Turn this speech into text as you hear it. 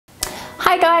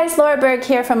Hi guys, Laura Berg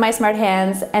here from My Smart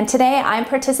Hands, and today I'm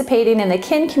participating in the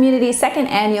Kin Community second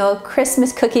annual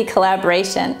Christmas cookie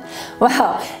collaboration.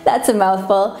 Wow, that's a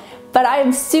mouthful, but I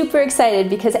am super excited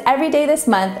because every day this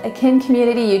month a Kin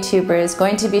Community YouTuber is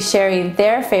going to be sharing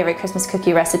their favorite Christmas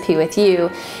cookie recipe with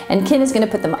you, and Kin is going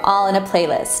to put them all in a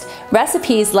playlist.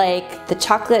 Recipes like the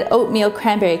chocolate oatmeal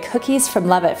cranberry cookies from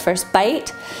Love at First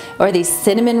Bite, or these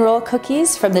cinnamon roll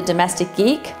cookies from The Domestic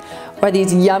Geek, or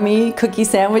these yummy cookie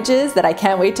sandwiches that I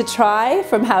can't wait to try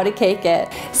from How to Cake It.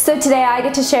 So today I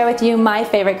get to share with you my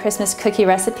favorite Christmas cookie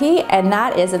recipe, and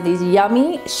that is of these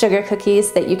yummy sugar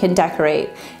cookies that you can decorate.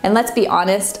 And let's be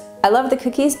honest, I love the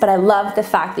cookies, but I love the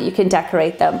fact that you can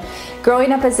decorate them.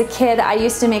 Growing up as a kid, I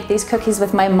used to make these cookies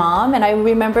with my mom, and I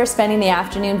remember spending the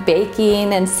afternoon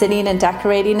baking and sitting and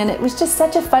decorating, and it was just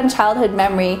such a fun childhood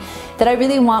memory that I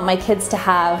really want my kids to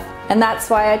have. And that's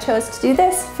why I chose to do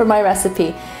this for my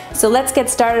recipe. So let's get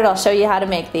started. I'll show you how to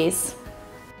make these.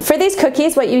 For these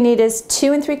cookies, what you need is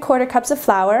 2 3/4 cups of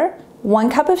flour, 1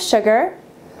 cup of sugar,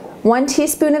 1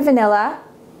 teaspoon of vanilla,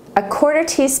 1/4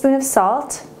 teaspoon of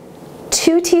salt,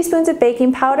 2 teaspoons of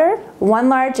baking powder, 1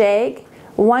 large egg,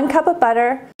 1 cup of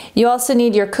butter. You also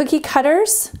need your cookie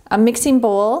cutters, a mixing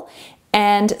bowl,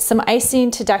 and some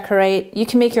icing to decorate. You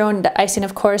can make your own icing,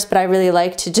 of course, but I really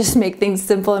like to just make things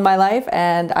simple in my life,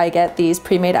 and I get these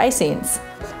pre-made icings.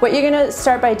 What you're gonna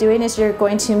start by doing is you're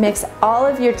going to mix all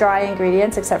of your dry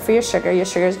ingredients except for your sugar. Your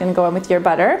sugar is gonna go in with your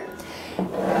butter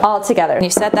all together. You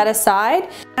set that aside.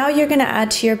 Now you're gonna add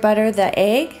to your butter the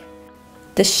egg,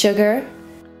 the sugar,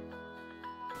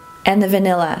 and the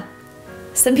vanilla.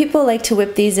 Some people like to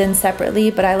whip these in separately,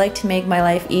 but I like to make my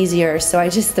life easier, so I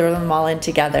just throw them all in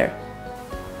together.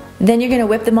 Then you're gonna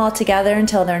whip them all together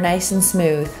until they're nice and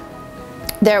smooth.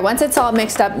 There, once it's all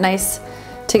mixed up nice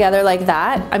together like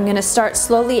that, I'm gonna start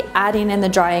slowly adding in the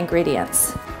dry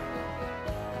ingredients.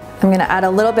 I'm gonna add a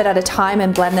little bit at a time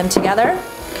and blend them together.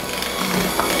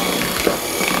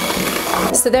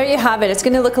 So there you have it. It's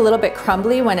gonna look a little bit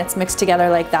crumbly when it's mixed together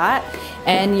like that.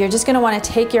 And you're just gonna wanna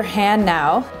take your hand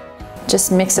now,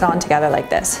 just mix it on together like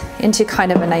this into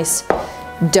kind of a nice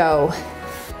dough.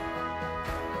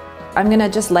 I'm gonna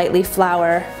just lightly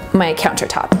flour my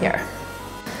countertop here.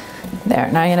 There,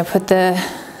 now I'm gonna put the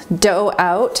dough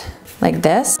out like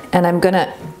this, and I'm gonna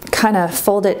kind of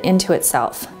fold it into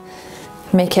itself.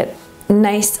 Make it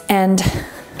nice and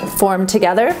formed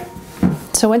together.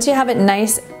 So once you have it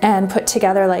nice and put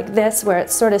together like this, where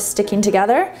it's sort of sticking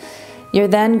together, you're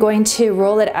then going to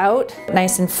roll it out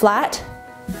nice and flat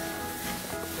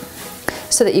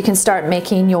so that you can start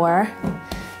making your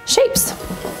shapes.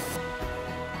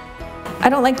 I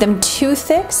don't like them too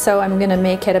thick, so I'm gonna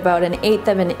make it about 1/8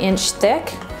 of an inch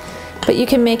thick, but you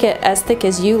can make it as thick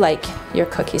as you like your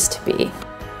cookies to be.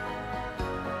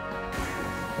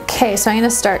 Okay, so I'm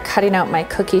gonna start cutting out my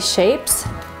cookie shapes.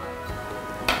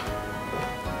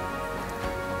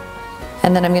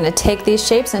 And then I'm gonna take these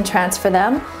shapes and transfer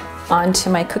them onto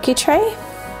my cookie tray,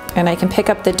 and I can pick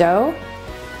up the dough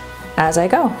as I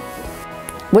go.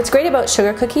 What's great about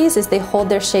sugar cookies is they hold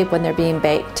their shape when they're being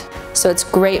baked, so it's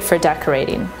great for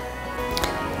decorating.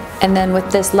 And then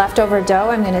with this leftover dough,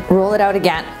 I'm gonna roll it out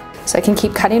again so I can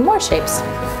keep cutting more shapes.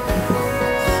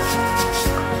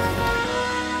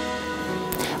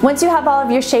 Once you have all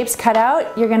of your shapes cut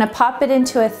out, you're gonna pop it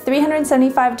into a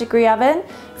 375-degree oven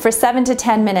for 7 to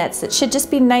 10 minutes. It should just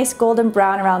be nice golden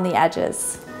brown around the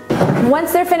edges.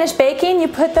 Once they're finished baking, you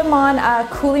put them on a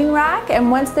cooling rack,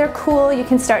 and once they're cool, you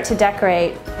can start to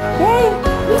decorate. Yay!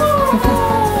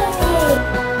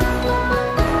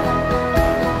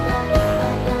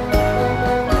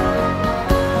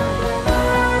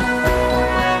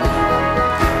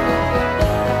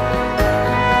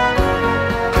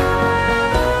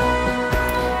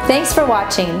 Thanks for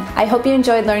watching. I hope you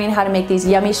enjoyed learning how to make these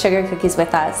yummy sugar cookies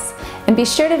with us. And be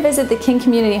sure to visit the Kin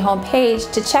Community homepage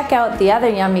to check out the other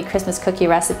yummy Christmas cookie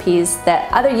recipes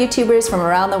that other YouTubers from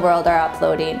around the world are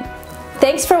uploading.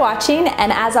 Thanks for watching,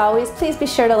 and as always, please be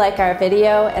sure to like our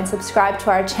video and subscribe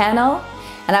to our channel.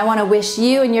 And I want to wish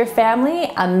you and your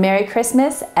family a Merry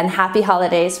Christmas and Happy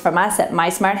Holidays from us at My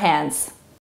Smart Hands.